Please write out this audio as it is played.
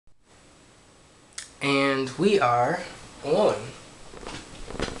And we are on.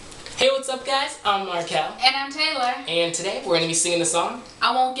 Hey, what's up guys? I'm Markell. And I'm Taylor. And today we're going to be singing the song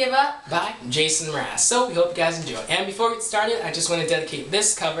I Won't Give Up by Jason Mraz. So we hope you guys enjoy. And before we get started, I just want to dedicate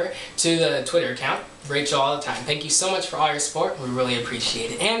this cover to the Twitter account, Rachel All the Time. Thank you so much for all your support. We really appreciate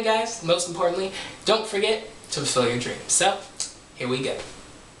it. And guys, most importantly, don't forget to fulfill your dreams. So, here we go.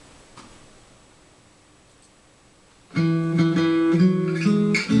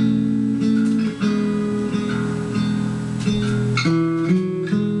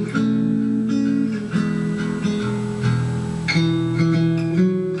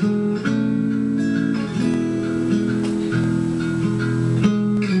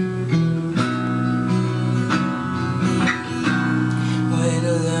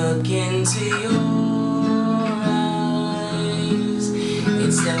 Into your eyes,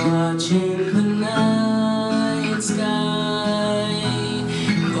 it's like watching the night sky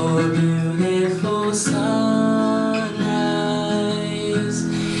or a beautiful sunrise.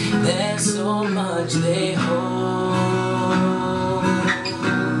 There's so much they hold,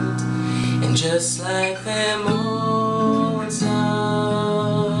 and just like them old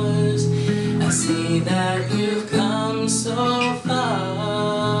stars, I see that you've come so far.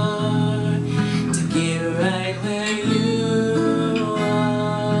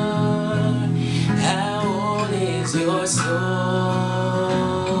 Your soul,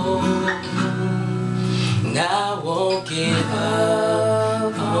 and I won't give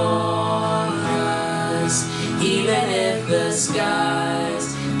up on us, even if the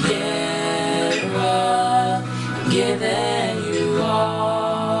skies get rough. I'm giving you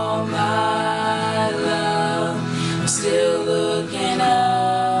all my love. I'm still looking up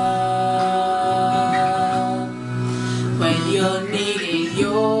when you're needing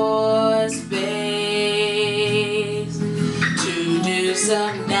your space.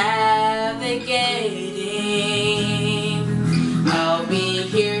 Some navigating, I'll be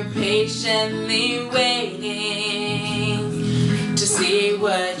here patiently waiting to see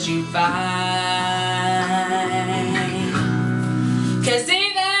what you find. 'Cause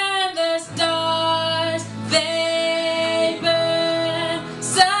even the stars, they burn,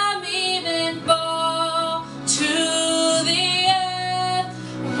 some even fall to the earth.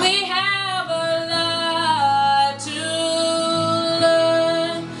 We have a lot to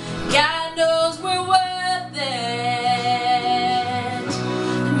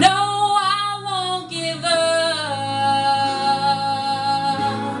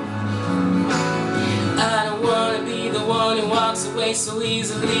away so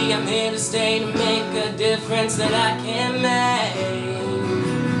easily. I'm here to stay to make a difference that I can make.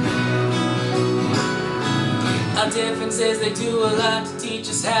 Our differences, they do a lot to teach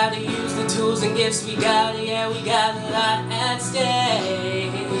us how to use the tools and gifts we got. Yeah, we got a lot at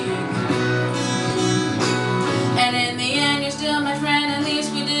stake. And in the end, you're still my friend. At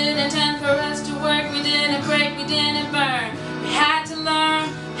least we did intend for us to work. We didn't break, we didn't burn. We had to learn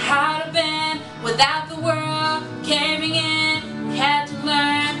how to bend without the world caving in. Had to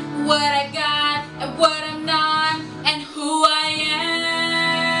learn what I got and what I'm not and who I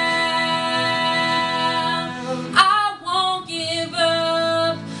am. I won't give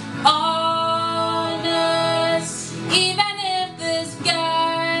up on us, even if the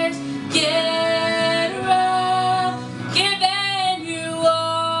skies get rough. Giving you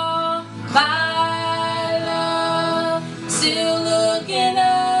all my love. Still looking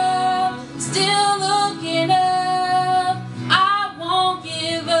up, still looking up.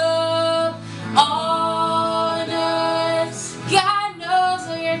 On us, God knows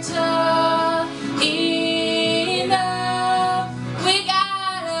we're tough enough. We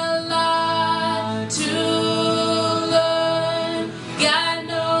got a lot to learn. God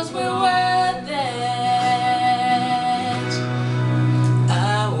knows we're worth it. I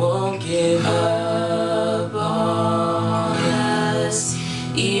won't give up on us,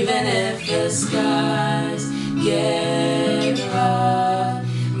 even if the skies get rough.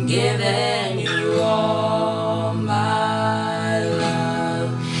 I'm giving you all my love.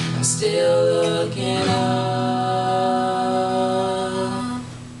 I'm still looking up.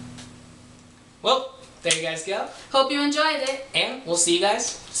 Well, there you guys go. Hope you enjoyed it. And we'll see you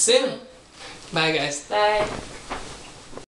guys soon. Bye guys. Bye.